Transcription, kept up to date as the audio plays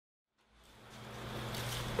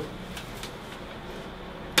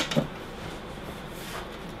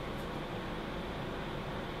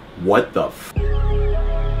What the f?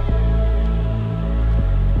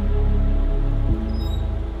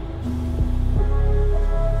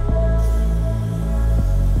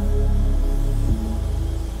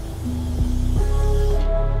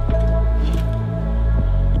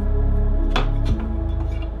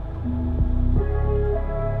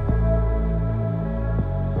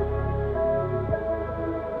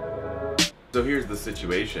 So here's the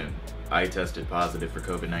situation. I tested positive for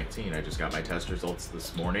COVID-19. I just got my test results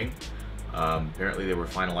this morning. Apparently they were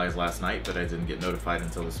finalized last night, but I didn't get notified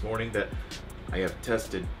until this morning that I have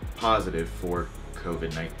tested positive for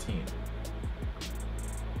COVID-19.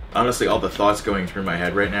 Honestly, all the thoughts going through my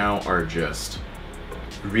head right now are just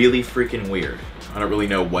really freaking weird. I don't really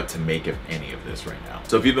know what to make of any of this right now.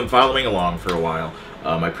 So if you've been following along for a while,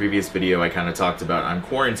 my previous video I kind of talked about I'm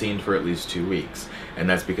quarantined for at least 2 weeks. And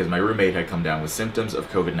that's because my roommate had come down with symptoms of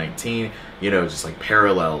COVID-19, you know, just like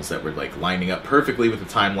parallels that were like lining up perfectly with the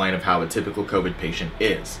timeline of how a typical COVID patient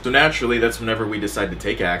is. So naturally, that's whenever we decide to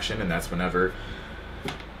take action, and that's whenever,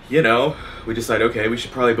 you know, we decide, okay, we should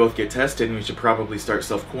probably both get tested and we should probably start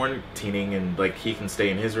self-quarantining, and like he can stay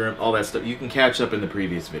in his room, all that stuff. You can catch up in the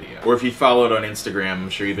previous video. Or if you followed on Instagram, I'm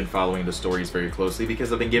sure you've been following the stories very closely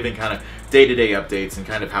because I've been giving kind of day-to-day updates and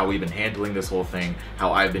kind of how we've been handling this whole thing,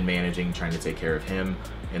 how I've been managing, trying to take care of him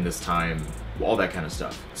in this time, all that kind of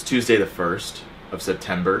stuff. It's Tuesday the 1st of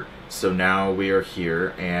September. So now we are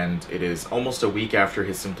here, and it is almost a week after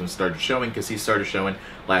his symptoms started showing, because he started showing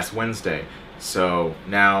last Wednesday. So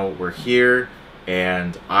now we're here,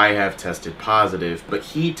 and I have tested positive, but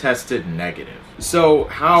he tested negative. So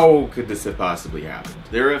how could this have possibly happened?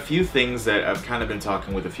 There are a few things that I've kind of been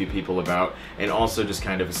talking with a few people about, and also just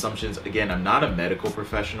kind of assumptions. Again, I'm not a medical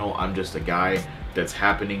professional. I'm just a guy that's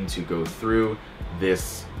happening to go through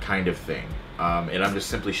this kind of thing. And I'm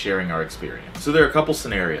just simply sharing our experience. So there are a couple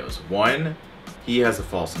scenarios. 1, he has a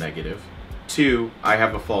false negative. 2, I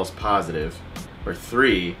have a false positive. Or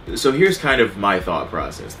 3, so here's kind of my thought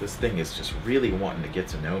process. This thing is just really wanting to get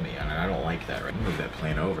to know me, and I don't like that, right? Move that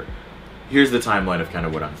plane over. Here's the timeline of kind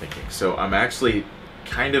of what I'm thinking. So I'm actually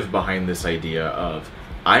kind of behind this idea of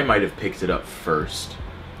I might have picked it up first,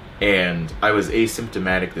 and I was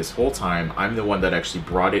asymptomatic this whole time. I'm the one that actually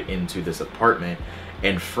brought it into this apartment,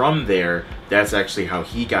 and from there, that's actually how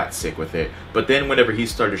he got sick with it. But then whenever he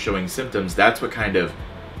started showing symptoms, that's what kind of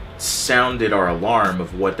sounded our alarm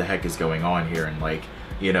of what the heck is going on here, and like,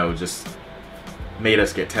 you know, just made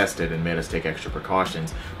us get tested and made us take extra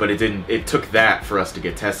precautions. But it took that for us to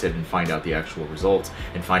get tested and find out the actual results,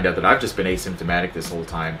 and find out that I've just been asymptomatic this whole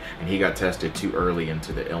time, and he got tested too early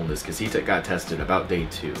into the illness, because he got tested about day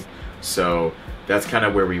 2. So that's kind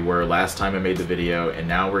of where we were last time I made the video, and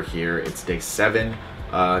now we're here. It's day 7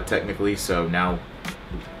 technically, so now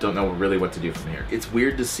don't know really what to do from here. It's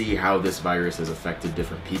weird to see how this virus has affected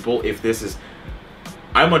different people. If this is,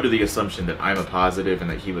 I'm under the assumption that I'm a positive and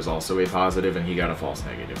that he was also a positive and he got a false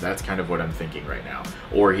negative. That's kind of what I'm thinking right now.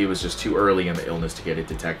 Or he was just too early in the illness to get it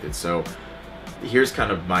detected. So here's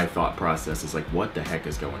kind of my thought process, is like, what the heck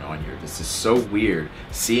is going on here? This is so weird,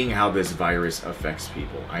 seeing how this virus affects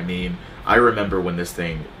people. I mean, I remember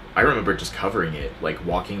just covering it, like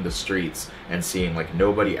walking the streets and seeing like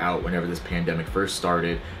nobody out whenever this pandemic first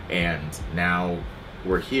started, and now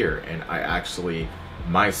we're here, and I actually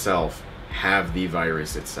myself have the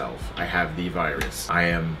virus itself. I have the virus. I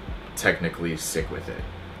am technically sick with it.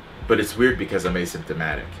 But it's weird because I'm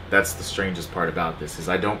asymptomatic. That's the strangest part about this, is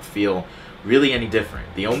I don't feel really any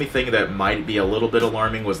different. The only thing that might be a little bit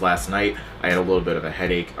alarming was last night I had a little bit of a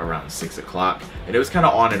headache around 6 o'clock, and it was kind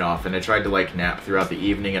of on and off, and I tried to like nap throughout the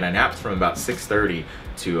evening, and I napped from about 6:30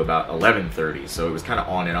 to about 11:30, so it was kind of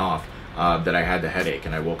on and off that I had the headache.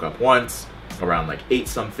 And I woke up once around like 8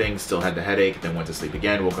 something, still had the headache, then went to sleep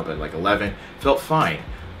again, woke up at like 11, felt fine.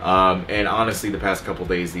 And honestly, the past couple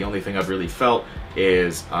days, the only thing I've really felt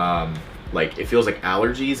is like, it feels like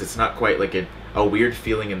allergies. It's not quite like a weird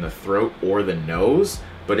feeling in the throat or the nose,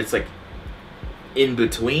 but it's like in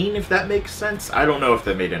between, if that makes sense. I don't know if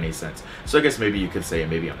that made any sense. So I guess maybe you could say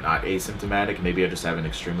maybe I'm not asymptomatic, maybe I just have an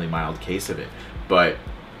extremely mild case of it. But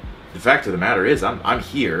the fact of the matter is, I'm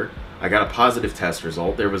here. I got a positive test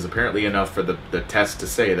result. There was apparently enough for the test to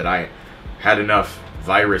say that I had enough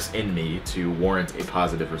virus in me to warrant a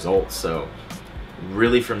positive result. So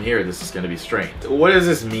really from here, this is going to be strange. What does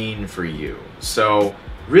this mean for you? So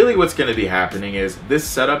really what's going to be happening is this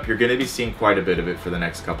setup, you're going to be seeing quite a bit of it for the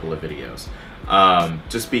next couple of videos.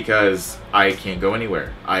 Just because I can't go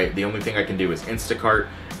anywhere. The only thing I can do is Instacart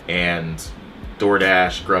and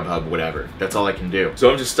DoorDash, Grubhub, whatever. That's all I can do. So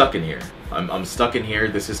I'm just stuck in here. I'm stuck in here.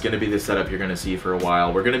 This is going to be the setup you're going to see for a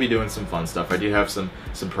while. We're going to be doing some fun stuff. I do have some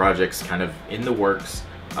projects kind of in the works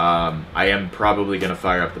I am probably going to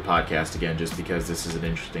fire up the podcast again just because this is an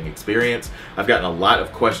interesting experience. I've gotten a lot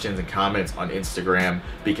of questions and comments on Instagram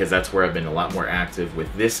because that's where I've been a lot more active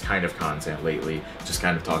with this kind of content lately, just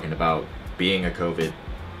kind of talking about being a COVID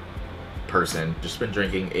person. Just been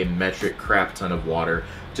drinking a metric crap ton of water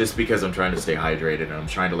just because I'm trying to stay hydrated and I'm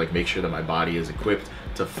trying to like make sure that my body is equipped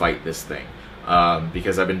to fight this thing.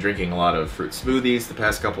 Because I've been drinking a lot of fruit smoothies the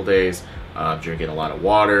past couple days, drinking a lot of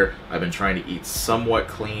water. I've been trying to eat somewhat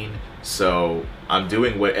clean, so I'm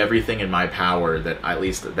doing everything in my power that at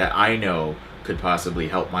least that I know could possibly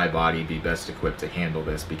help my body be best equipped to handle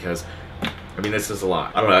this, because I mean, this is a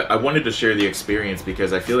lot. I don't know, I wanted to share the experience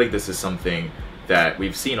because I feel like this is something that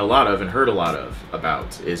we've seen a lot of and heard a lot of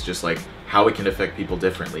about, is just like how it can affect people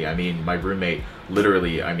differently. I mean, my roommate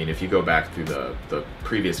literally, I mean, if you go back through the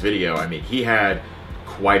previous video, I mean, he had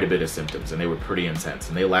quite a bit of symptoms and they were pretty intense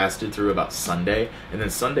and they lasted through about Sunday, and then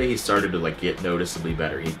Sunday he started to like get noticeably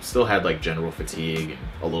better. He still had like general fatigue and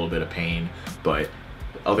a little bit of pain, but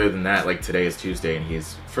other than that, like today is Tuesday and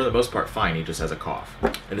he's for the most part fine. He just has a cough,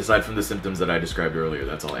 and aside from the symptoms that I described earlier,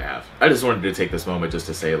 that's all I have. I just wanted to take this moment just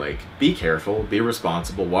to say, like, be careful, be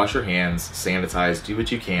responsible, wash your hands, sanitize, do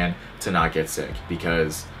what you can to not get sick,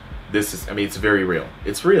 because this is, I mean, it's very real.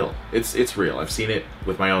 It's real. It's real. I've seen it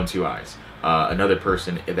with my own two eyes. Another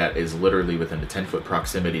person that is literally within a 10-foot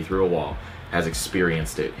proximity through a wall has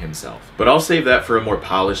experienced it himself. But I'll save that for a more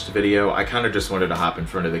polished video. I kind of just wanted to hop in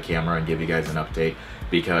front of the camera and give you guys an update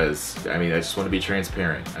because, I mean, I just want to be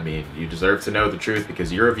transparent. I mean, you deserve to know the truth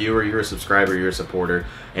because you're a viewer, you're a subscriber, you're a supporter,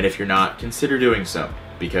 and if you're not, consider doing so,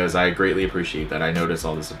 because I greatly appreciate that. I notice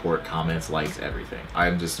all the support, comments, likes, everything.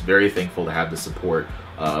 I'm just very thankful to have the support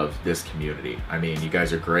of this community. I mean, you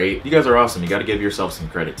guys are great. You guys are awesome. You got to give yourself some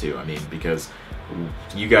credit too. I mean, because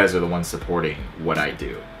you guys are the ones supporting what I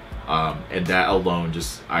do. And that alone,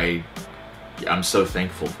 just, I'm so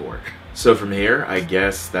thankful for it. So from here, I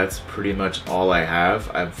guess that's pretty much all I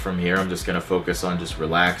have. From here, I'm just going to focus on just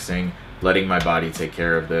relaxing, letting my body take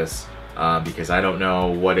care of this, because I don't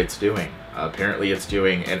know what it's doing. Apparently it's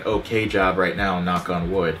doing an okay job right now, knock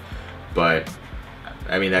on wood, but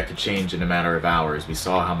I mean, that could change in a matter of hours. We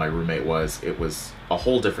saw how my roommate was. It was a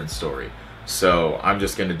whole different story. So I'm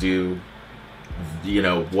just going to do, you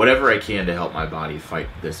know, whatever I can to help my body fight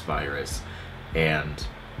this virus and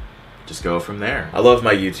just go from there. I love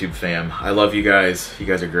my YouTube fam. I love you guys. You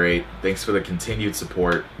guys are great. Thanks for the continued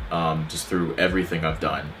support just through everything I've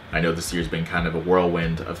done. I know this year's been kind of a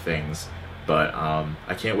whirlwind of things, but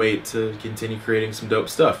I can't wait to continue creating some dope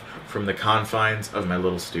stuff from the confines of my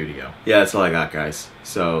little studio. Yeah, that's all I got, guys.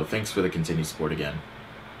 So thanks for the continued support again.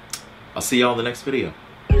 I'll see y'all in the next video.